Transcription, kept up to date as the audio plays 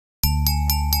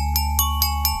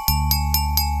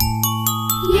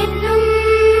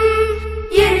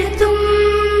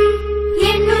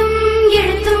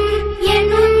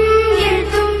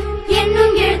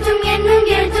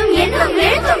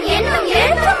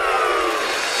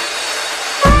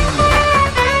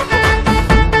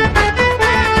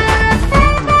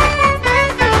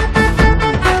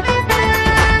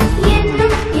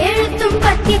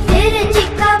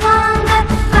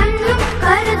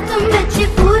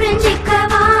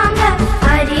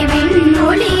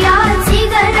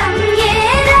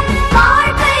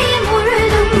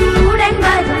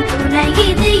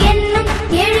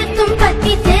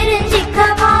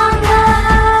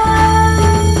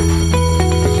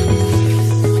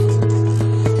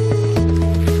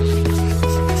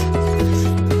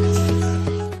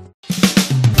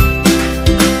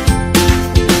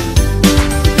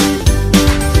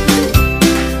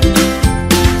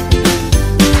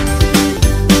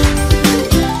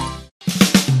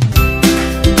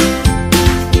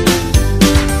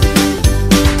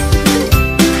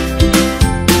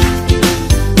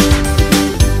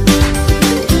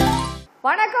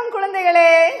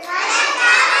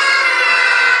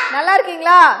நல்லா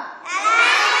இருக்கீங்களா?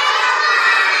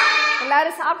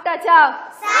 எல்லாரும் சாப்பிட்டாச்சா?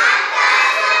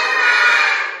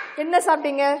 என்ன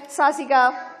சாப்பிட்டீங்க? சாசிகா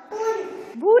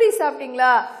பூரி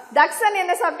சாப்பிட்டீங்களா? தக்ஷன்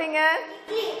என்ன சாப்பிட்டீங்க?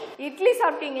 இட்லி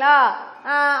சாப்பிட்டீங்களா?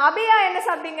 அபியா என்ன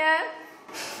சாப்பிட்டீங்க?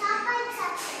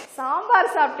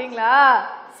 சாம்பார் சாப்பிட்டீங்களா?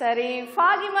 சரி.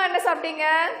 ஃபாகிமா என்ன சாப்பிட்டீங்க?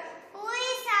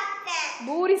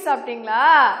 பூரி சாப்பிட்டீங்களா?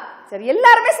 சரி,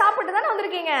 எல்லாருமே சாப்பிட்டு தானே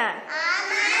வந்திருக்கீங்க.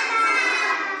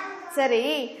 சரி,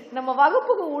 நம்ம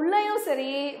வகுப்புக்கு உள்ளேயும் சரி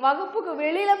வகுப்புக்கு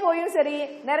வெளியில போயும் சரி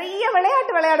நிறைய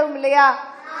விளையாட்டு விளையாடுவோம் இல்லையா?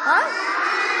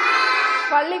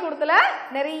 பள்ளிக்கூடத்துல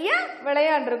நிறைய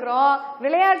விளையாண்டு இருக்கிறோம்.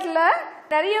 விளையாட்டுல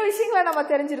நிறைய விஷயங்களை நம்ம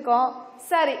தெரிஞ்சிருக்கோம்.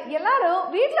 சரி, எல்லாரும்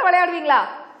வீட்டுல விளையாடுவீங்களா?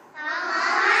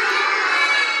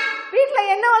 வீட்டுல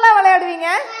என்னவெல்லாம் விளையாடுவீங்க?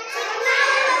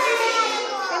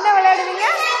 என்ன விளையாடுவீங்க?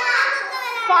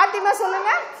 பாத்திமா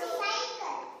சொல்லுங்க.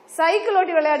 சைக்கிள்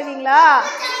ஓட்டி விளையாடுவீங்களா?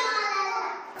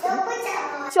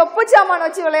 சொப்பு சாமான்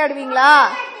வச்சு விளையாடுவீங்களா?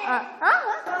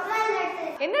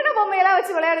 என்னென்ன பொம்மையெல்லாம்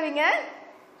வச்சு விளையாடுவீங்க?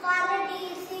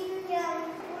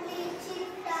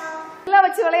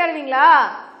 வச்சு விளையாடுவீங்களா?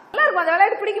 எல்லாருக்கும் அந்த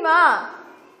விளையாட்டு பிடிக்குமா?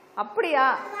 அப்படியா?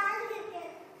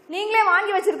 நீங்களே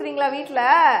வாங்கி வச்சிருக்கீங்களா வீட்டுல?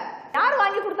 யார்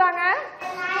வாங்கி கொடுத்தாங்க?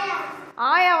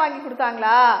 ஆயா வாங்கி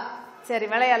கொடுத்தாங்களா? சரி,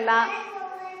 விளையாடலாம்.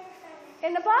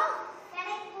 என்னப்பா?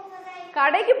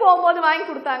 கடைக்கு போகும்போது வாங்கி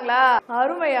கொடுத்தாங்களா?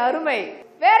 அருமை அருமை.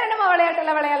 வேற என்னமா விளையாட்டு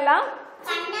எல்லாம் விளையாடலாம்?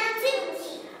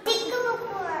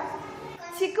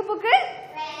 சிக்கு புக்கு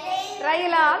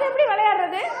ரயிலா? அது எப்படி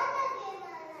விளையாடுறது?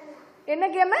 என்ன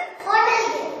கேம்?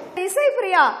 இசை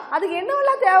பிரியா, அதுக்கு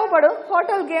என்னவெல்லாம் தேவைப்படும்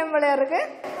ஹோட்டல் கேம் விளையாடுறதுக்கு?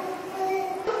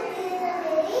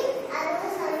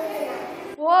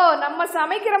 ஓ, நம்ம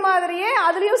சமைக்கிற மாதிரியே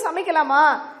அதுலயும் சமைக்கலாமா?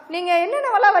 நீங்க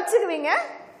என்னென்னவெல்லாம் வச்சுக்குவீங்க?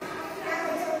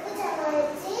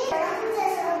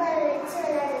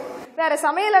 வேற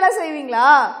சமையல் எல்லாம் செய்வீங்களா?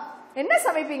 என்ன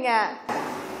சமைப்பீங்க?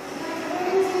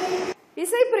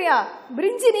 இசை பிரியா,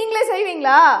 பிரிஞ்சி நீங்களே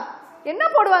செய்வீங்களா? என்ன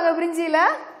போடுவாங்க பிரிஞ்சில?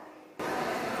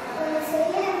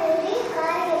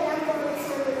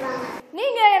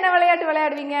 நீங்க என்ன விளையாட்டு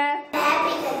விளையாடுவீங்க?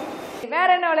 வேற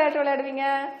என்ன விளையாட்டு விளையாடுவீங்க?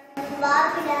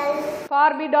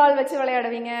 பார்பி டால் வச்சு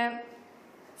விளையாடுவீங்க.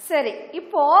 சரி,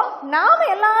 இப்போ நாம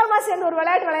எல்லாருமா சேர்ந்து ஒரு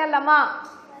விளையாட்டு விளையாடலாமா?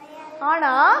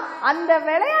 ஆனா அந்த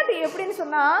விளையாட்டு எப்படின்னு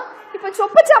சொன்னா, இப்ப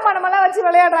சொப்பு சாமானம் எல்லாம் வச்சு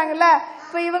விளையாடுறாங்கல்ல.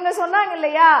 இப்ப இவங்க சொன்னாங்க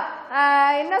இல்லையா,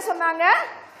 என்ன சொன்னாங்க?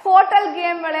 ஹோட்டல்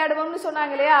கேம் விளையாடுவோம்னு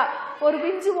சொன்னாங்க இல்லையா? ஒரு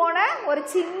பிஞ்சு போன ஒரு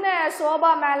சின்ன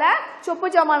சோபா மேல சொப்பு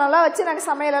சாமானெல்லாம் வச்சு நாங்க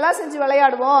சமையலெல்லாம் செஞ்சு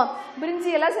விளையாடுவோம், பிரிஞ்சி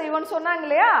எல்லாம் செய்வோம்னு சொன்னாங்க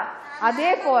இல்லையா?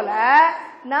 அதே போல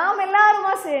நாம்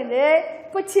எல்லாருமா சேர்ந்து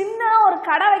இப்ப சின்ன ஒரு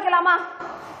கடை வைக்கலாமா?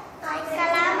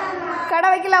 கடை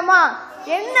வைக்கலாமா?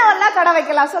 என்னவெல்லாம் கடை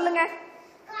வைக்கலாம் சொல்லுங்க.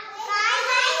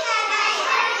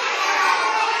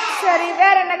 சரி,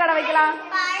 வேற என்ன கடை வைக்கலாம்?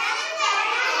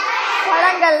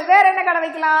 பழங்கள். வேற என்ன கடை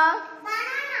வைக்கலாம்?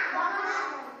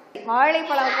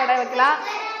 வாழைப்பழம் கடை வைக்கலாம்.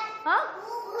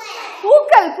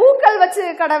 பூக்கள் பூக்கள் வச்சு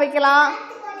கடை வைக்கலாம்.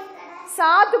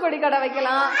 சாத்துக்குடி கடை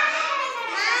வைக்கலாம்.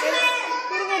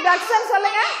 தக்ஷன்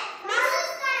சொல்லுங்க.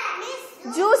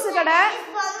 ஜூஸ் கடை,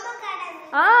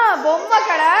 பொம்மை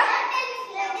கடை,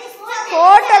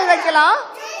 ஹோட்டல் வைக்கலாம்.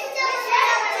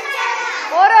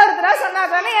 ஒருத்தரா சொன்னா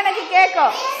தானே எனக்கு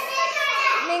கேட்கும்.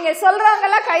 நீங்க சொல்றவங்க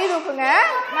எல்லாம் கை தூக்குங்க,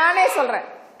 நானே சொல்றேன்.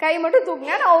 கை மட்டும்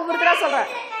தூக்குங்க, நான் ஒவ்வொருத்தரா சொல்றேன்.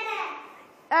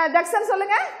 தக்ஷன்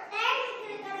சொல்லுங்க.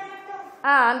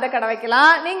 அந்த கடை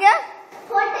வைக்கலாம். நீங்க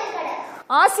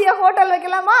ஆசியா ஹோட்டல்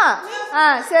வைக்கலாமா?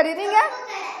 சரி,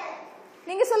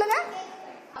 நீங்க சொல்லுங்க.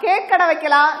 கேக் கடை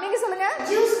வைக்கலாம். நீங்க சொல்லுங்க.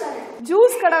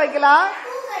 ஜூஸ் கடை வைக்கலாம்.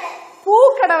 பூ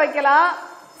கடை வைக்கலாம்.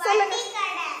 சொல்லுங்க.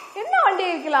 என்ன வண்டி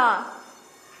வைக்கலாம்?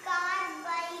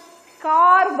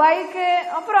 கார், பைக்கு,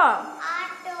 அப்புறம்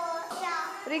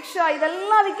ரிக்ஷா,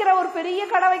 இதெல்லாம் விக்கிற ஒரு பெரிய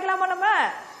கடை வைக்கலாமா நம்ம?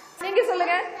 நீங்க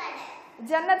சொல்லுங்க.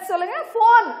 ஜன்னத் சொல்லுங்க.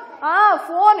 போன்.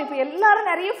 போன். இப்ப எல்லாரும்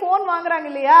நிறைய போன் வாங்குறாங்க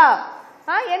இல்லையா?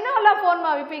 என்னவெல்லாம் போன்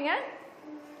விப்பீங்க?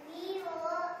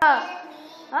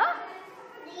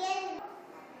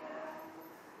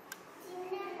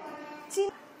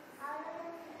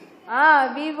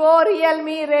 விவோ,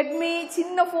 ரியல்மி, ரெட்மி,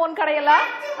 சின்ன போன் கடையெல்லாம்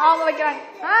அவங்க வைக்கிறாங்க.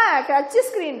 டச்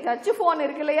ஸ்கிரீன், டச் போன்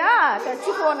இருக்கு இல்லையா? டச்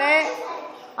போனு,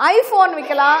 ஐபோன்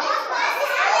விற்கலாம்.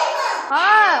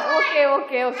 Okay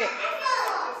okay okay.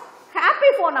 ஹாப்பி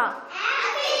போனா?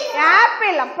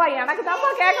 ஆப்பிள். அப்பா எனக்கு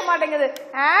தான்ப்பா கேட்க மாட்டேங்குது.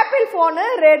 ஆப்பிள் போனு,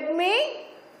 ரெட்மி.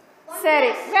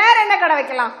 சரி, வேற என்ன கடை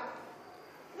வைக்கலாம்?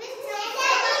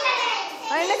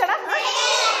 என்ன கடை?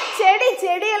 செடி.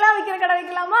 செடி எல்லாம் விற்கிற கடை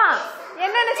வைக்கலாமா?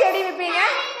 என்னென்ன செடி விற்பீங்க?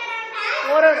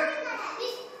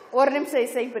 ஒரு நிமிஷம்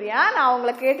இசை பிரியா, நான்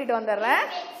உங்களை கேட்டுட்டு வந்துடுறேன்.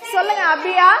 சொல்லுங்க.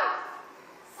 அபியா?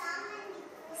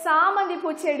 சாமந்தி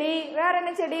பூச்செடி, வேற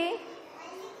என்ன செடி?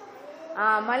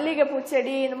 மல்லிகை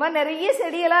பூச்செடி, இந்த மாதிரி நிறைய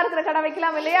செடியெல்லாம் இருக்கிற கடை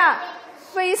வைக்கலாம் இல்லையா?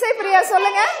 இப்ப இசை பிரியா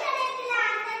சொல்லுங்க.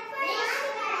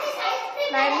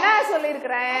 நான் என்ன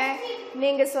சொல்லிருக்கிறேன்,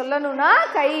 நீங்க சொல்லணும்னா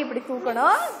கை இப்படி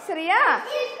தூக்கணும், சரியா?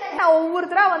 நான்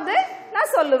ஒவ்வொருத்தரா வந்து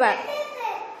நான் சொல்லுவேன்,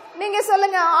 நீங்க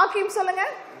சொல்லுங்க. ஆக்கிம் சொல்லுங்க.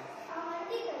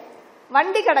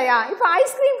 வண்டி கடையா? இப்ப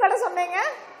ஐஸ்கிரீம் கடை சொன்னீங்க,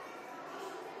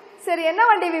 சரி என்ன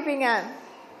வண்டி விப்பீங்க?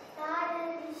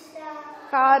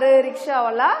 காரு,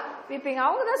 ரிக்ஷாவெல்லாம் விப்பீங்க,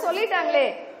 அவங்க தான் சொல்லிட்டாங்களே.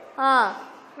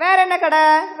 வேற என்ன கடை?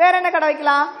 வேற என்ன கடை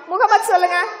வைக்கலாம்? முகமது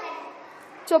சொல்லுங்க.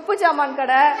 சொப்பு சாமான்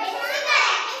கடை.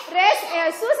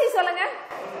 சூசி சொல்லுங்க.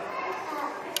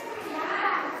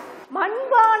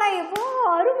 மண்பானை.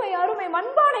 அருமை அருமை,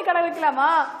 மண்பானை கடை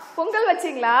வைக்கலாமா? பொங்கல்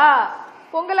வச்சீங்களா?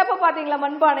 பொங்கல் அப்ப பாத்தீங்களா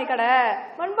மண்பானை கடை?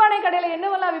 மண்பானை கடையில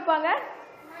என்னவெல்லாம் விற்பாங்க?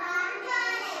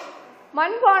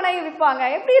 மண்பானை விற்பாங்க.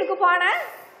 எப்படி இருக்கும் பானை?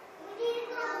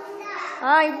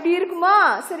 இப்படி இருக்குமா?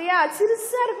 சரியா?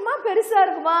 சிறுசா இருக்குமா பெருசா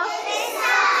இருக்குமா?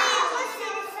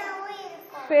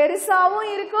 பெருசாவும்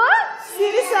இருக்கும்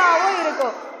சிறுசாவும்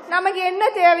இருக்கும். நமக்கு என்ன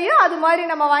தேவையோ அது மாதிரி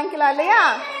நம்ம வாங்கிக்கலாம் இல்லையா?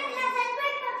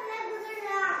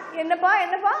 என்னப்பா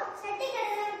என்னப்பா?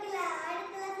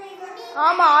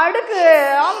 ஆமா அடுக்கு.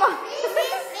 ஆமா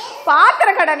பாத்திர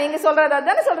கடை நீங்க சொல்றது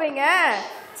அதானே சொல்றீங்க?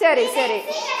 சரி சரி.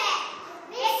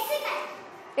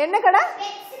 என்ன கடை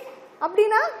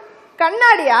அப்படின்னா?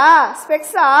 கண்ணாடியா?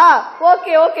 ஸ்பெக்ஸா?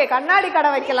 ஓகே ஓகே, கண்ணாடி கடை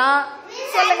வைக்கலாம்.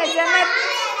 சொல்லுங்க. ஜெனத்.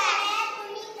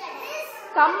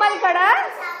 கம்மல் கடை,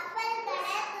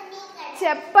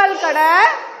 செப்பல் கடை,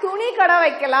 துணி கடை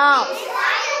வைக்கலாம்.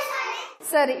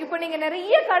 சரி, இப்போ நீங்க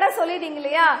நிறைய கடை சொல்லிட்டீங்க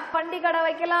இல்லையா? வண்டி கடை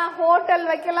வைக்கலாம், ஹோட்டல்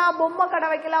வைக்கலாம், பொம்மை கடை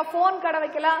வைக்கலாம், போன் கடை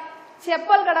வைக்கலாம்,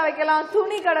 செப்பல் கடை வைக்கலாம்,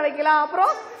 துணி கடை வைக்கலாம்,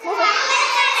 அப்புறம்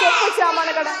சொப்பு சாமான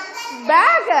கடை,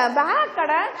 பேக்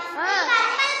கடை,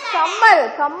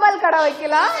 கம்மல் கடை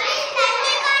வைக்கலாம்,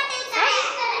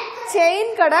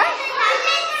 செயின் கடை,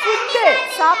 ஃபுட்டு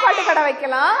சாப்பாட்டு கடை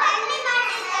வைக்கலாம்,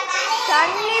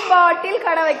 தண்ணி பாட்டில்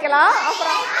கடை வைக்கலாம்,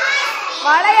 அப்புறம்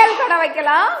வளையல் கடை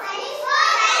வைக்கலாம்.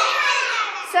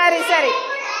 சரி சரி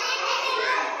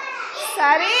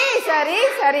சரி சரி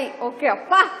சரி ஓகே.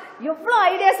 அப்பா எவ்வளவு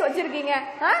ஐடியாஸ் வச்சிருக்கீங்க.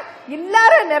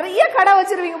 எல்லாரும் நிறைய கடை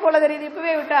வச்சிருவீங்க போல தெரியுது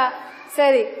இப்பவே விட்டா.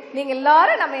 சரி, நீங்க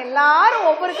எல்லாரும் நம்ம எல்லாரும்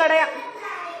ஒவ்வொரு கடையா.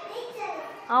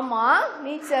 ஆமா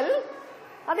நீச்சல்,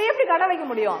 அதை எப்படி கடை வைக்க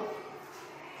முடியும்?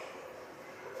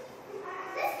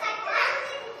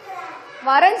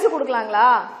 வரைஞ்சு கொடுக்கலாங்களா?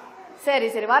 சரி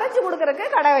சரி, வரைஞ்சு கொடுக்கறதுக்கு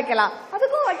கடை வைக்கலாம்,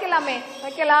 அதுக்கும் வைக்கலாமே,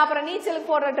 வைக்கலாம். அப்புறம் நீச்சலுக்கு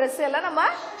போடுற ட்ரெஸ் எல்லாம் நம்ம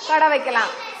கடை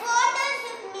வைக்கலாம்.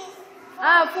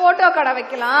 போட்டோ கடை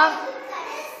வைக்கலாம்,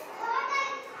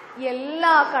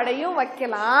 எல்லா கடையும்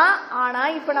வைக்கலாம். ஆனா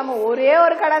இப்ப நம்ம ஒரே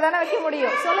ஒரு கடை தானே வைக்க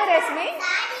முடியும். சொல்லு ரேஷ்மி,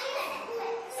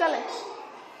 சொல்லு.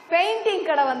 பெயிண்டிங்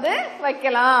கடை வந்து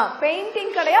வைக்கலாம்.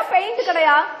 பெயிண்டிங் கடையா பெயிண்ட்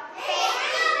கடையா?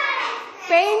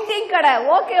 பெயிண்டிங் கடை.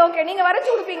 Okay okay. நீங்க வரைஞ்சு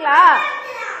கொடுப்பீங்களா?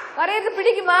 வரையறது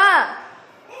பிடிக்குமா?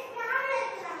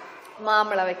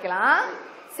 மாம்பழம் வைக்கலாம்.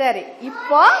 சரி,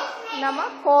 இப்போ நம்ம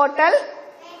ஹோட்டல்,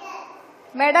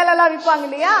 மெடல் எல்லாம் விற்பாங்க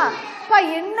இல்லையா? இப்ப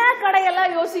என்ன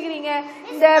கடையெல்லாம் யோசிக்கிறீங்க?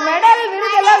 இந்த மெடல்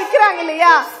விருதெல்லாம் விற்கிறாங்க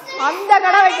இல்லையா, அந்த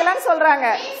கடை வைக்கலாம்னு சொல்றாங்க.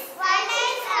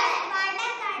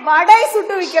 வடை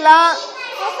சுட்டு விற்கலாம்.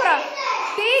 அப்புறம்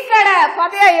டீ கடை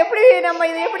பாத்தியா எப்படி நம்ம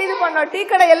இது எப்படி இது பண்ணோம்? டீ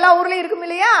கடை எல்லா ஊர்லயும் இருக்கும்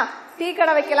இல்லையா? டீ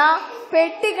கடை வைக்கலாம்,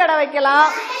 பெட்டி கடை வைக்கலாம்,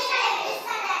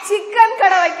 சிக்கன்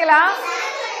கடை வைக்கலாம்.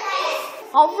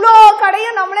 அவ்வளோ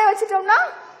கடையும் நம்மளே வச்சுட்டோம்னா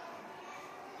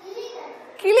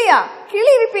கிளியா?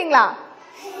 கிளி விற்பீங்களா?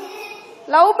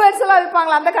 லவ் பேர்ட்ஸ் எல்லாம்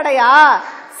விற்பாங்களா? அந்த கடையா?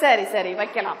 சரி சரி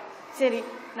வைக்கலாம். சரி,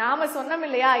 நாம சொன்னோம்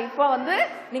இல்லையா, இப்ப வந்து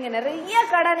நீங்க நிறைய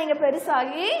கடை நீங்க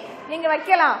பெருசாகி நீங்க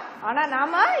வைக்கலாம். ஆனா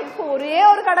நாம இப்ப ஒரே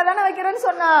ஒரு கடை தானே வைக்கிறோம்னு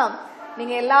சொன்னோம்.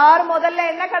 நீங்க எல்லாரும் முதல்ல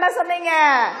என்ன கடை சொன்னீங்க?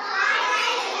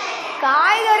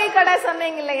 காய்கறி கடை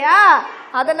சொன்னீங்க இல்லையா?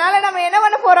 அதனால நம்ம என்ன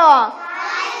பண்ண போறோம்?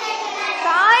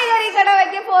 காய்கறி கடை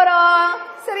வைக்க போறோம்.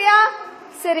 சரியா?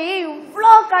 சரி,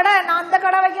 இவ்வளோ கடை, நான் அந்த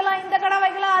கடை வைக்கலாம், இந்த கடை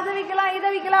வைக்கலாம், அது விற்கலாம், இதை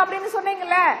விற்கலாம் அப்படின்னு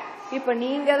சொன்னீங்கல்ல. இப்ப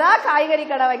நீங்க தான் காய்கறி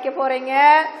கடை வைக்க போறீங்க.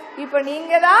 இப்ப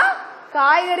நீங்க தான்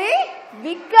காய்கறி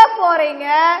விற்க போறீங்க.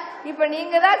 இப்ப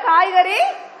நீங்க தான் காய்கறி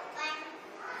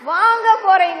வாங்க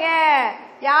போறீங்க.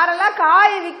 யாரெல்லாம்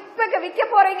காய் விற்க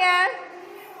போறீங்க?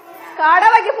 கடை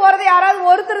வைக்க போறது யாராவது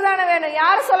ஒருத்தர் தானே வேணும்.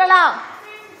 யாரு சொல்லலாம்?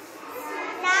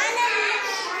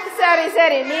 சரி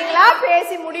சரி, நீங்களா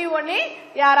பேசி முடிவு பண்ணி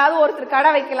யாராவது ஒருத்தர் கடை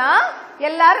வைக்கலாம்.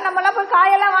 எல்லாரும் நம்ம எல்லாம் போய்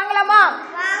காயெல்லாம் வாங்கலாமா?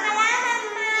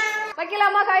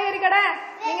 வைக்கலாமா காய்கறி கடை?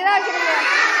 நீங்க தான் வைக்கிறீங்க.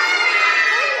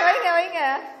 வைங்க வைங்க.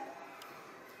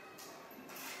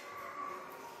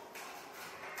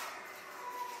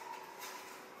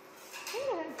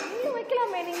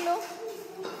 வைக்கலாமே நீங்களும்.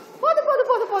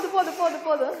 போதும் போதும் போதும்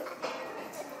போதும்.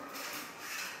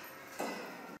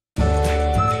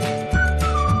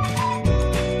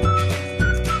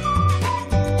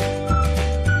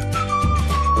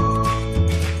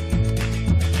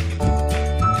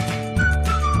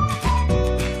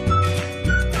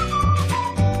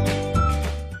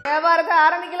 வியாபாரத்தை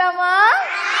ஆரம்பிக்கலாமா?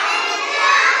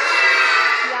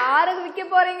 யாருக்கு விற்க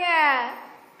போறீங்க?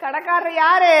 கடைக்காரர்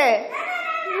யாரு?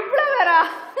 இவ்வளவு வேறா?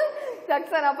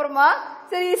 ஜக்சன். அப்புறமா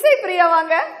சரி, இசை பிரியா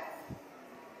வாங்க.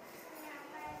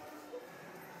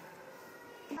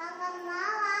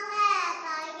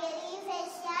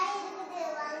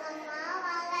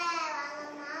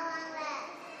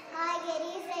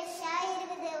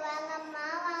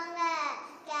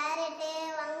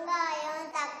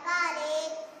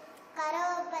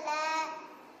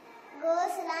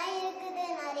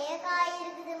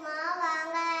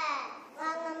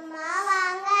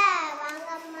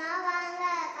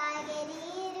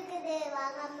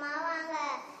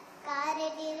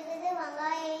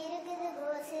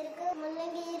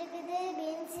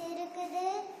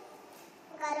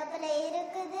 கருவேப்பிலை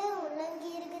இருக்குது, முள்ளங்கி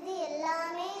இருக்குது,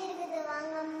 எல்லாமே இருக்குது.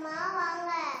 வாங்கம்மா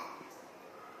வாங்க.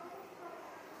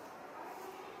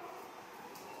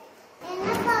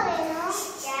 என்னப்பா வேணும்?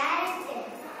 கேரட்.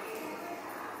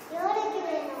 எவ்வளோக்கு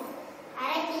வேணும்?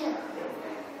 1/2 கிலோ.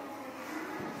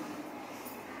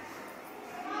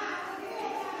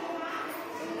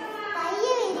 பைய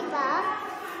வைப்பா.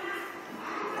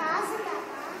 காசு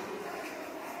தாப்பா.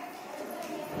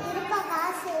 இருப்பா,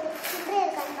 காசு சில்லறை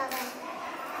இருக்கான்னு பாக்க.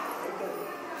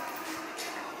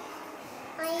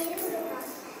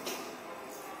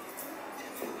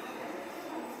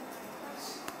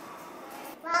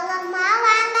 வாங்கம்மா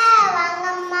வாங்க,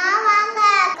 வாங்கம்மா வாங்க.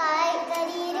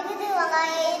 காய்கறி இருக்குது,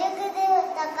 வெங்காயம் இருக்குது,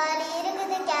 தக்காளி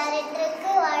இருக்குது, கேரட்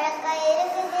இருக்கு, வாழைக்காய்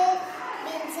இருக்குது,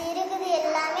 பீன்ஸ் இருக்குது,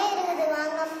 எல்லாமே இருக்குது.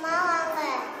 வாங்கம்மா வாங்க.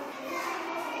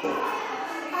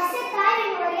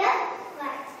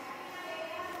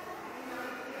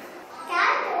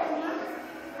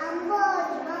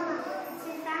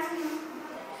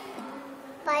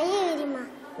 பைய விரிமா.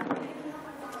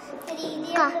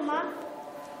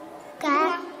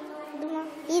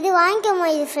 இது வாங்கிக்கோமா,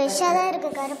 இது ஃப்ரெஷ்ஷாக தான் இருக்கு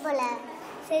கருப்பில்.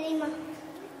 சரிம்மா.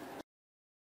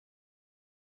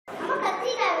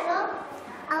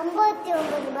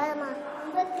 59 ரூபாய்மா.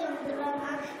 59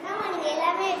 ரூபாய்மா. நீங்கள்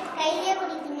எல்லாமே கையிலே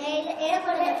குடிப்பீங்க, எடை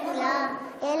போடுறீங்களா?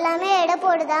 எல்லாமே எடை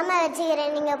போட்டுதாம்மா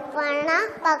வச்சுக்கிறேன். நீங்கள்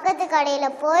பண்ணால் பக்கத்து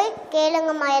கடையில் போய்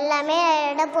கேளுங்கம்மா, எல்லாமே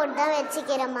எடை போட்டு தான்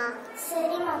வச்சுக்கிறேம்மா.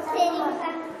 சரிம்மா. சரிம்மா.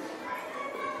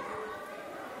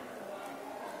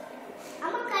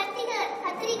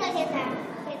 கத்திரிக்காய் கேட்டேன்.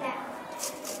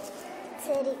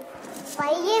 சரி,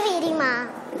 பைய விரிமா.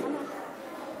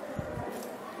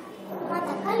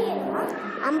 தக்காளி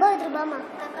 50 ரூபாய்மா.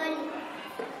 தக்காளி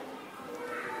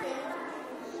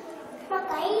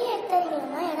கையில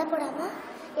எடுத்துறீங்களா? எடை போடாம?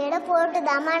 எடை போட்டு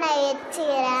தாம்மா நான்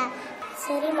வச்சுக்கிறேன்.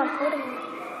 சரிம்மா, போடுங்க.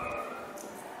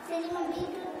 சரிம்மா.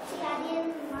 பீட்ரூட் அது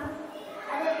இருக்குமா?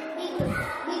 அது பீட்ரூட்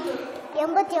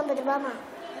 89 ரூபாய்மா.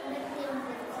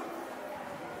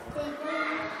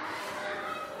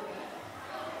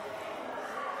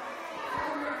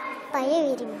 பைய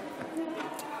விரிமா.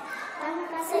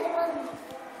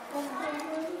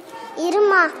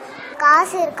 இருமா,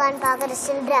 காசு இருக்கான்னு பாக்குற.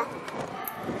 சில்ற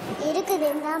இருக்குது,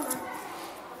 இருந்தாமா.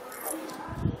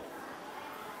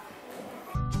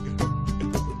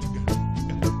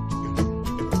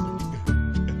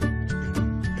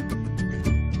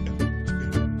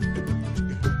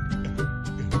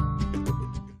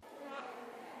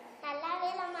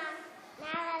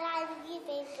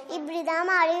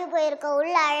 இப்படிதாம்மா அழுகி போயிருக்க.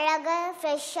 உள்ள அழகா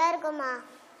ஃப்ரெஷ்ஷா இருக்குமா.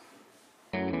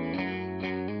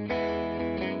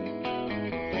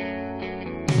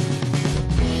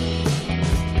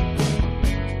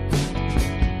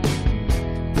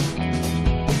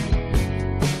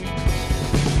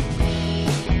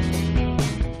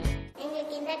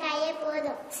 எங்களுக்கு இந்த காயே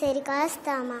போதும். சரி, காசு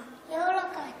தாமா. எவ்வளோ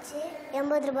காச்சு?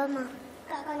 80 ரூபாய்மா.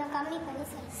 கொஞ்சம் கம்மி பண்ணி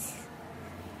சொல்லு.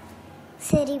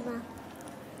 சரிம்மா.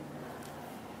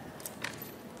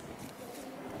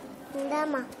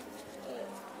 இந்தாம்மா.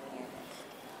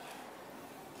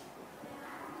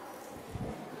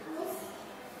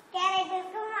 கேரட்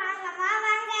இருக்கு, வாங்கம்மா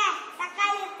வாங்க.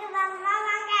 தக்காளி இருக்கு, வாங்கம்மா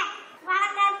வாங்க.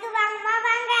 வாழைக்காய் இருக்கு, வாங்கம்மா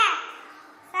வாங்க.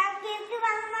 சவுக்கு இருக்கு,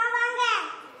 வாங்கம்மா வாங்க.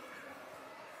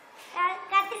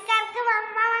 கத்திரிக்காய் இருக்கு,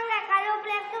 வாங்கம்மா வாங்க.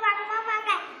 கருவேப்பிலை இருக்கு, வாங்கம்மா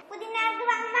வாங்க. புதினா இருக்கு,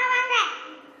 வாங்கம்மா வாங்க.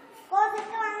 கோஸ்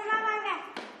இருக்கு, வாங்கம்மா வாங்க.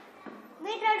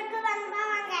 பீட்ரூட் இருக்கு, வாங்கம்மா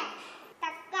வாங்க.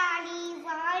 தக்காளி,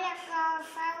 வாழைக்காய்,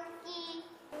 சவுக்கி,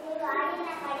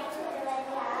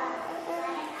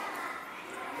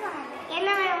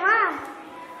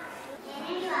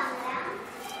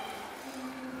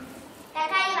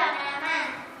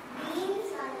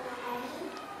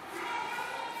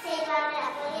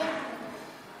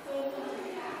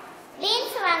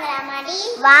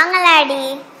 வாங்கலாடி.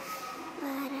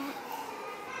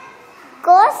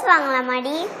 கோஸ்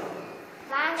வாங்கலாமாடி?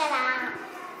 வாங்கலாம்.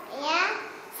 ஏன்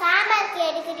சாம்பாருக்கு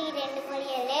எடுக்கிறீ 2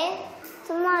 பொரியல்?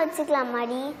 சும்மா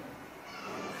வச்சுக்கலாமாடி?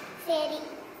 சரி.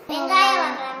 வெங்காயம்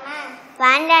வாங்கலாமா?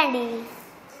 வேண்டாடி.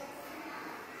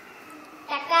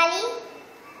 தக்காளி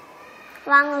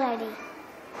வாங்கலாடி.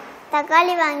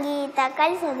 தக்காளி வாங்கி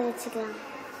தக்காளி சாதம் வச்சுக்கலாம்.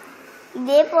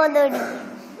 இதே போதோடி.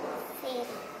 சரி.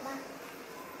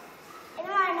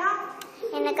 என்ன வேணும்?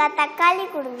 எனக்கு தக்காளி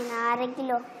கொடுங்க 1/2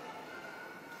 கிலோ.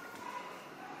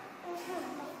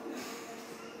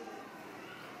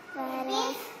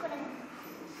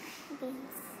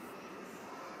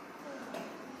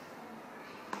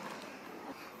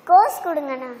 கோஸ்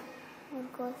கொடுங்கண்ணா.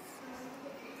 கோஸ்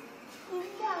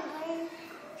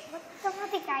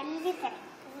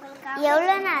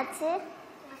எவ்வளோண்ணா ஆச்சு?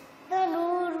 100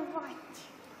 ரூபாய்.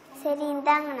 சரி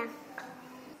இந்தாங்கண்ணா.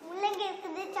 முள்ளங்கி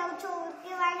இருக்குது, சவுச்சோ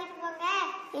இருக்கு, வாங்கிட்டு போங்க.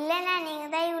 இல்லைண்ணா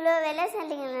நீங்கள் தான் இவ்வளோ விலை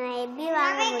சொல்லிங்கண்ணா, நான் எப்படி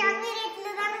வாங்க முடியும்?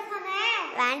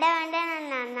 வேண்டாம் வேண்டாம்,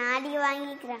 நான் நாளைக்கு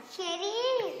வாங்கிக்கிறேன். சரி,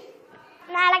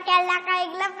 நாளைக்கு எல்லா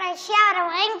காய்களும் ஃப்ரெஷ்ஷாக வர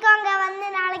வாங்கிக்கோங்க. வந்து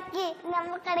நாளைக்கு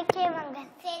நம்ம கடைக்கே வாங்க.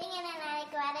 சரிங்க, நான்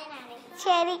நாளைக்கு வரேன். நாளைக்கு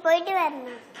சரி, போயிட்டு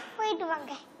வரேண்ணா. போயிட்டு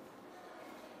வாங்க.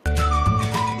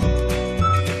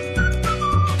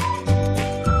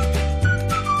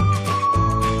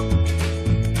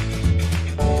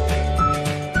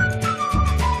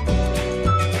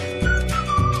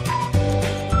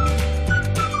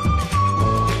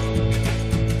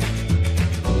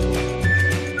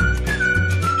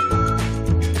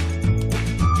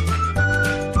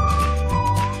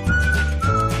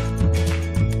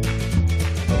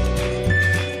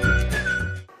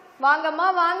 வாங்கம்மா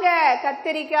வாங்க.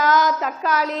 கத்திரிக்காய்,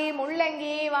 தக்காளி,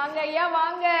 முள்ளங்கி வாங்க ஐயா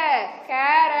வாங்க.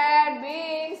 Carrot,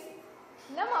 beans.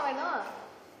 என்னம்மா வேணும்?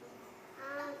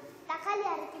 தக்காளி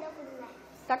 1/2 கிலோ கொடுங்க.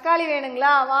 தக்காளி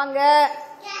வேணுங்களா? வாங்க.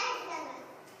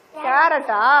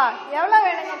 கேரட்டா எவ்வளவு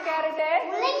வேணுங்க? கேரட்டு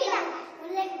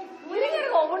முள்ளங்கி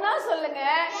ஒவ்வொன்னா சொல்லுங்க.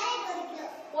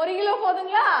 1 கிலோ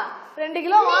போதுங்களா? 2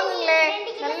 கிலோ வாங்குங்களே,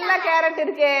 நல்ல கேரட்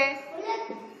இருக்கு.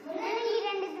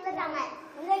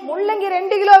 முள்ளங்கி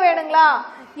 2 கிலோ வேணுங்களா?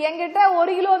 என்கிட்ட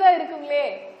 1 கிலோ தான் இருக்குங்களே,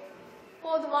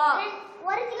 போதுமா?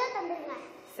 1 கிலோ தந்துருங்க.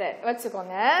 சரி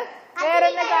வச்சுக்கோங்க. வேற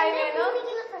என்ன காய் வேணும்?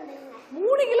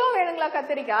 3 கிலோ வேணுங்களா?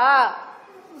 கத்திரிக்காய்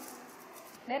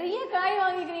நிறைய காய்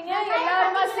வாங்கிக்கிறீங்க,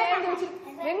 எல்லாருமா சேர்ந்து வச்சு.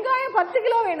 வெங்காயம் 10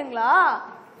 கிலோ வேணுங்களா?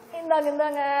 இந்தாங்க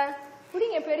இந்தாங்க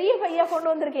புடிங்க, பெரிய பையா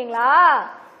கொண்டு வந்திருக்கீங்களா?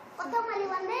 கொத்தமல்லி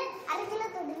வந்து 1/2 கிலோ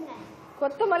தந்துருங்க.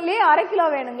 கொத்தமல்லி 1/2 கிலோ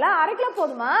வேணுங்களா? 1/2 கிலோ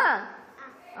போதுமா?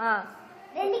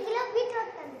 2 கிலோ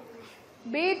பீட்ரூட் தந்துருங்க.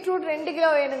 பீட்ரூட் 2 கிலோ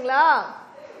வேணுங்களா?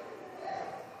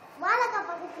 வாழைக்காய்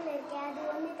பக்கத்துல இருக்கு, அது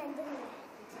ஒண்ணு தந்துருங்க.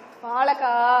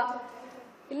 வாழைக்காய்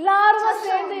எல்லாரும்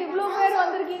சேர்ந்து இவ்வளவு பேர்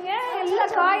வந்திருக்கீங்க, எல்லா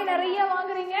காய் நிறைய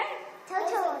வாங்குறீங்க.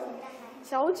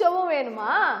 சவுச்சவும்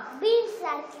வேணுமா? Beans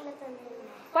 1/2 kilo தந்துருங்க.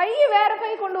 பைய வேற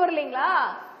பை கொண்டு வரலீங்களா?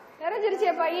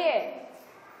 நிறைஞ்சிருச்சே பைய,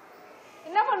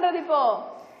 என்ன பண்றது இப்போ?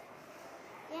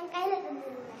 என் கையில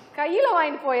தந்துருங்க. கையில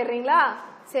வாங்கிட்டு போயிடுறீங்களா?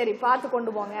 சரி பார்த்து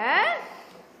கொண்டு போங்க.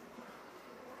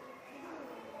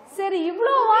 சரி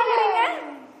இவ்வளோ வாங்குறீங்க,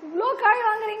 இவ்வளோ காய்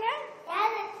வாங்குறீங்க.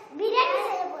 பிரியாணி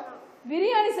செய்ய போறோம்.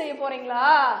 பிரியாணி செய்ய போறீங்களா?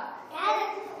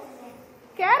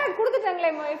 கேரட்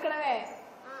கொடுத்துட்டாங்களே ஏற்கனவே,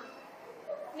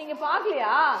 நீங்க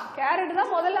பாக்கலையா? கேரட்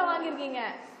தான் முதல்ல வாங்கிருக்கீங்க.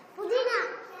 புதினா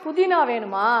புதினா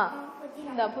வேணுமா?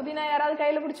 இந்த புதினா யாராவது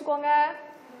கையில பிடிச்சுக்கோங்க.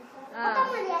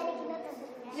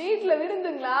 வீட்டுல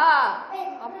விருந்துங்களா?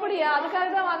 அப்படியா, அதுக்காக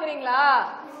தான் வாங்குறீங்களா?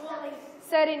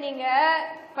 சரி, நீங்க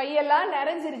பையெல்லாம்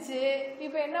நிறைஞ்சிருச்சு,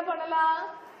 இப்ப என்ன பண்ணலாம்?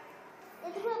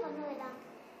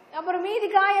 அப்புறம் மீதி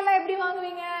காயெல்லாம் எப்படி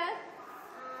வாங்குவீங்க?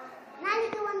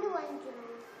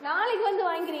 நாளைக்கு வந்து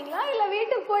வாங்கிக்கிறீங்களா, இல்ல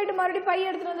வீட்டுக்கு போயிட்டு மறுபடியும் பைய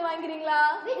எடுத்துட்டு வந்து வாங்கிக்கிறீங்களா?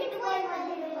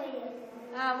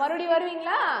 மறுபடியும்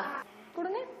வருவீங்களா?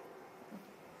 கொடுங்க.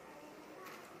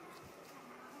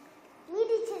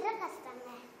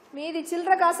 மீதி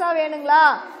சில்லற காசா வேணுங்களா?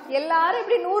 எல்லாரும்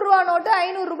இப்படி 100 ரூபாய் நோட்டு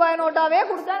 500 ரூபாய் நோட்டாவே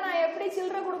கொடுத்தா நான் எப்படி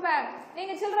சில்லற கொடுப்பேன்?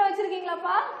 நீங்க சில்லற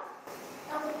வச்சிருக்கீங்களாப்பா?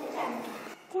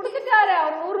 கொடுத்துட்டாரு,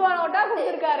 அவர் 100 ரூபாய் நோட்டா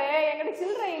கொடுத்துருக்காரு. என்கிட்ட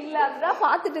சில்லற இல்ல, அதுதான்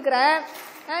பாத்துட்டு இருக்கிறேன்.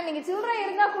 நீங்க சில்லற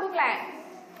இருந்தா கொடுக்கல.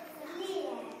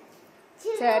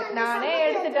 சரி நானே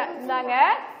எடுத்துட்டேன், இந்தாங்க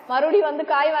மறுபடியும் வந்து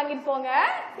காய் வாங்கிட்டு போங்க,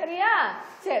 சரியா?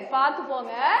 சரி பார்த்து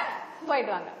போங்க,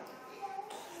 போயிட்டு வாங்க.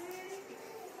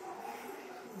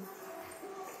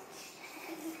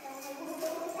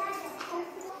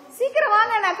 சீக்கிரம்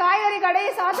வாங்க, நான் காய்கறி கடையை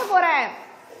சாத்த போறேன்.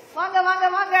 வாங்க வாங்க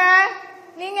வாங்க,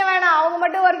 நீங்க வேணாம், அவங்க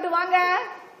மட்டும் வரட்டும். வாங்க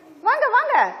வாங்க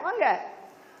வாங்க வாங்க.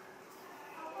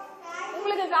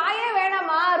 உங்களுக்கு காயே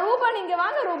வேணாமா? ரூபன் இங்க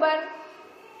வாங்க. ரூபன்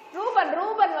ரூபன்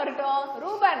ரூபன் வரட்டும்.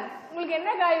 ரூபன், உங்களுக்கு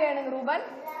என்ன காய் வேணுங்க ரூபன்?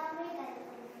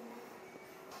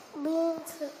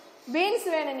 பீன்ஸ்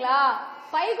வேணுங்களா?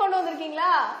 பை கொண்டு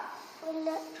வந்திருக்கீங்களா? இல்ல.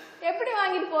 எப்படி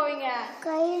வாங்கிட்டு போவீங்க?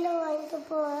 கையில வாங்கிட்டு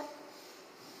போவேன்.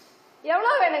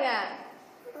 எவ்வளவு வேணுங்க?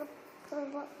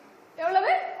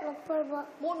 எவ்வளவு?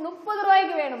 30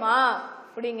 ரூபாய்க்கு வேணுமா?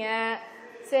 அப்படிங்க.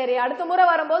 சரி, அடுத்த முறை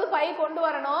வரும்போது பை கொண்டு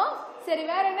வரணும். சரி,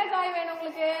 வேற என்ன காய் வேணும்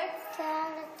உங்களுக்கு?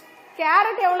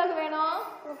 கேரட் எவ்வளவு வேணும்?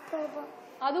 30 ரூபாய்.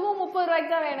 அதுவும் 30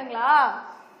 ரூபாய்க்கு தான் வேணுங்களா?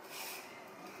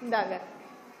 இந்தாங்க.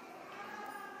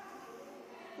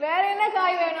 வேற என்ன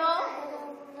காய் வேணும்?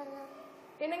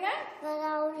 என்னங்க?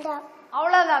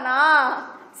 அவ்வளவுதானா?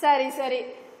 சரி சரி.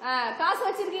 காசு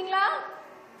வச்சிருக்கீங்களா?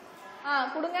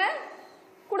 கொடுங்க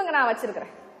கொடுங்க, நான்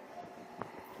வச்சிருக்கிறேன்.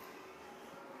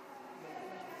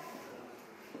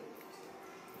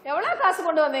 எவ்வளவு காசு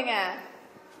கொண்டு வந்தீங்க?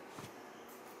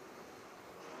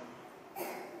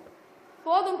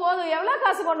 போதும் போதும். எவ்வளவு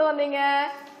காசு கொண்டு வந்தீங்க?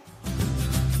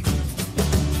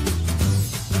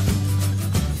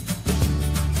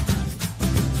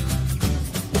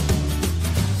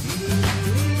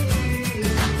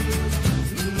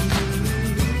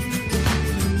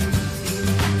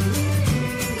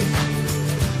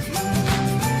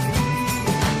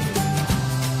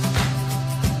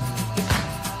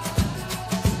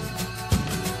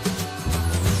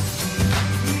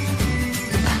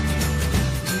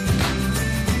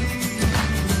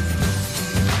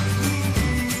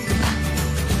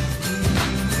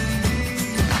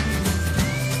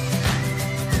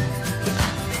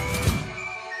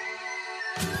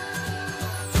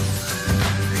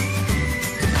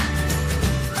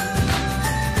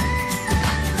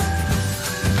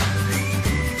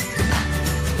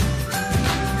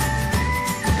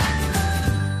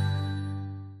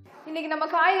 நம்ம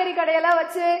காய்கறி கடையெல்லாம்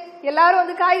வச்சு எல்லாரும்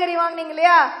வந்து காய்கறி வாங்குனீங்க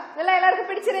இல்லையா? இதெல்லாம் எல்லாருக்கும்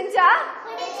பிடிச்சிருந்துச்சா?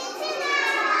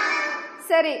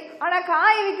 சரி, ஆனா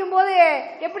காய் விற்கும் போது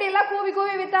எப்படி எல்லாம் கூவி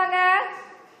கூவி வித்தாங்க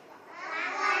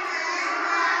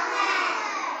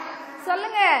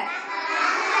சொல்லுங்க.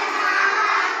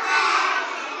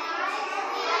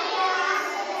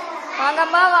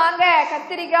 வாங்கம்மா வாங்க,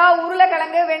 கத்திரிக்காய்,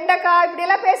 உருளைக்கிழங்கு, வெண்டைக்காய் இப்படி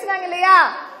எல்லாம் பேசினாங்க இல்லையா?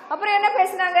 அப்புறம் என்ன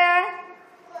பேசினாங்க?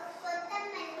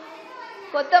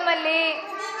 கொத்தமல்லி,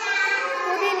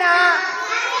 புதினா.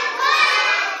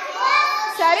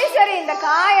 சரி சரி, இந்த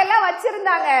காயெல்லாம்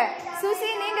வச்சிருந்தாங்க. சுசி,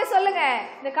 நீங்க சொல்லுங்க.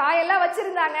 இந்த காயெல்லாம்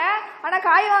வச்சிருந்தாங்க, ஆனா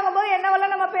காய் வாங்கும் போது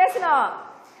என்னவெல்லாம் நம்ம பேசணும்?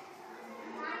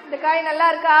 இந்த காய் நல்லா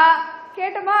இருக்கா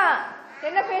கேட்டோமா?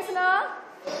 என்ன பேசணும்?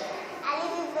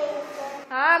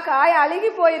 காய் அழுகி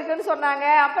போயிருக்குன்னு சொன்னாங்க.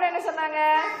 அப்புறம் என்ன சொன்னாங்க?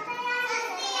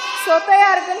 சொத்தையா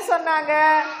இருக்குன்னு சொன்னாங்க.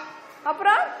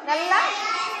 அப்புறம் நல்லா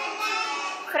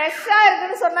ஃப்ரெஷ்ஷா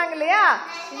இருக்குன்னு சொன்னாங்க இல்லையா?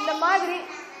 இந்த மாதிரி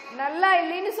நல்லா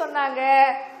இல்லைன்னு சொன்னாங்க.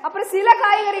 அப்புறம் சில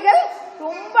காய்கறிகள்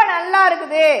ரொம்ப நல்லா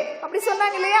இருக்குது அப்படி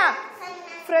சொன்னாங்க இல்லையா?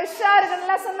 ஃப்ரெஷ்ஷா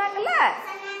இருக்குன்னு சொன்னாங்கல்ல.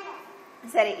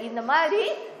 சரி, இந்த மாதிரி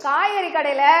காய்கறி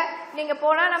கடையில நீங்க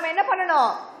போனா நம்ம என்ன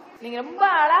பண்ணணும்? நீங்க ரொம்ப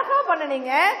அழகா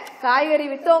பண்ணுனீங்க. காய்கறி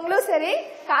வித்தவங்களும் சரி,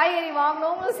 காய்கறி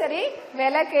வாங்கினவங்களும் சரி,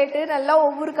 விலை கேட்டு நல்லா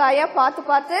ஒவ்வொரு காயா பார்த்து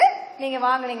பார்த்து நீங்க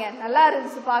வாங்கினீங்க. நல்லா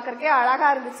இருந்துச்சு, பாக்குறதுக்கே அழகா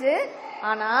இருந்துச்சு.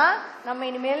 ஆனா நம்ம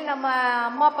இனிமேல் நம்ம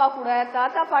அம்மா அப்பா கூட,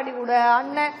 தாத்தா பாட்டி கூட,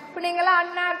 அண்ணன், இப்ப நீங்க எல்லாம்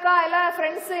அண்ணன் அக்கா எல்லாம்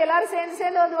ஃப்ரெண்ட்ஸ் எல்லாரும்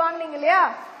சேர்ந்து வந்து வாங்கினீங்க இல்லையா?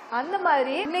 அந்த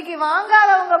மாதிரி இன்னைக்கு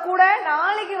வாங்காதவங்க கூட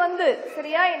நாளைக்கு வந்து,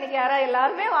 சரியா? இன்னைக்கு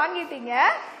எல்லாருமே வாங்கிட்டீங்க.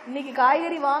 இன்னைக்கு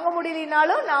காய்கறி வாங்க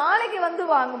முடியலனாலும் நாளைக்கு வந்து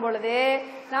வாங்கும் பொழுது,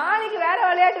 நாளைக்கு வேற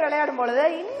விளையாட்டு விளையாடும் பொழுது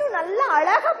இன்னும் நல்லா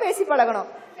அழகா பேசி பழகணும்.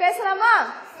 பேசலாமா?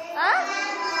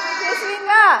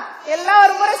 பேசுவீங்களா? எல்லாம்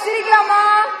ஒரு முறை சிரிக்கலாமா?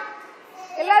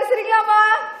 எல்லாரும் சிரிக்கலாமா?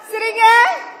 சிரிங்க.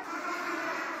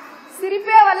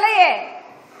 சிரிப்பே வரலையே.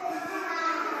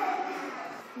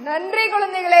 நன்றி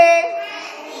குழந்தைகளே.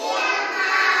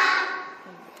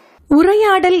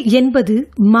 உரையாடல் என்பது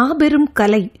மாபெரும்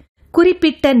கலை.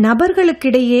 குறிப்பிட்ட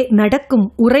நபர்களுக்கிடையே நடக்கும்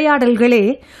உரையாடல்களே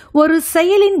ஒரு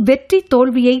செயலின் வெற்றி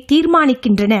தோல்வியை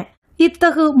தீர்மானிக்கின்றன.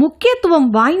 இத்தகு முக்கியத்துவம்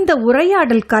வாய்ந்த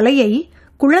உரையாடல் கலையை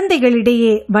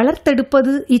குழந்தைகளிடையே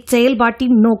வளர்த்தெடுப்பது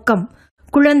இச்செயல்பாட்டின் நோக்கம்.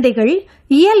 குழந்தைகள்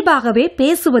இயல்பாகவே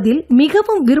பேசுவதில்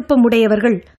மிகவும்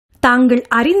விருப்பமுடையவர்கள். தாங்கள்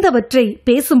அறிந்தவற்றை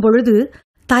பேசும் பொழுது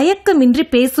தயக்கமின்றி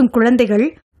பேசும் குழந்தைகள்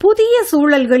புதிய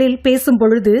சூழல்களில் பேசும்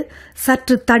பொழுது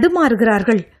சற்று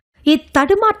தடுமாறுகிறார்கள்.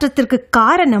 இத்தடுமாற்றத்திற்கு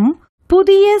காரணம்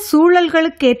புதிய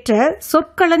சூழல்களுக்கேற்ற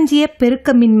சொற்களஞ்சிய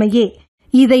பெருக்கமின்மையே.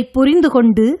 இதை புரிந்து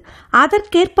கொண்டு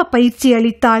அதற்கேற்ப பயிற்சி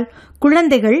அளித்தால்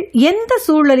குழந்தைகள் எந்த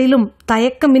சூழலிலும்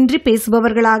தயக்கமின்றி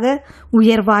பேசுபவர்களாக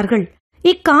உயர்வார்கள்.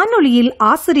 இக்காணொளியில்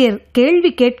ஆசிரியர்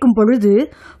கேள்வி கேட்கும் பொழுது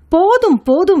போதும்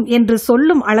போதும் என்று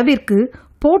சொல்லும் அளவிற்கு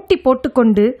போட்டி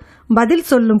போட்டுக்கொண்டு பதில்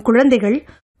சொல்லும் குழந்தைகள்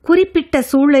குறிப்பிட்ட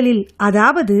சூழலில்,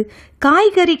 அதாவது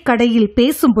காய்கறி கடையில்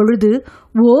பேசும் பொழுது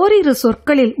ஓரிரு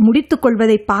சொற்களில் முடித்துக்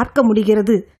கொள்வதை பார்க்க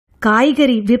முடிகிறது.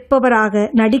 காய்கறி விற்பவராக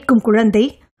நடிக்கும்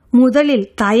குழந்தை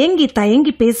முதலில் தயங்கி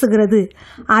தயங்கி பேசுகிறது.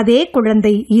 அதே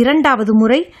குழந்தை இரண்டாவது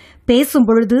முறை பேசும்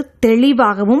பொழுது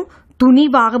தெளிவாகவும்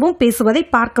துணிவாகவும் பேசுவதை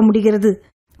பார்க்க முடிகிறது.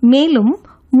 மேலும்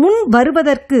முன்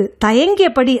வருவதற்கு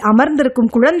தயங்கியபடி அமர்ந்திருக்கும்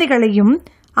குழந்தைகளையும்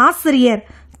ஆசிரியர்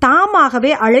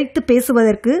தாமாகவே அழைத்து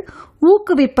பேசுவதற்கு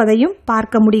ஊக்குவிப்பதையும்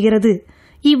பார்க்க முடிகிறது.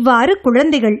 இவ்வாறு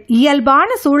குழந்தைகள்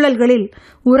இயல்பான சூழல்களில்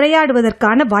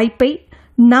உரையாடுவதற்கான வாய்ப்பை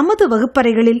நமது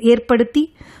வகுப்பறைகளில்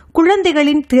ஏற்படுத்தி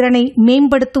குழந்தைகளின் திறனை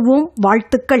மேம்படுத்துவோம்.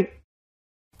 வாழ்த்துக்கள்.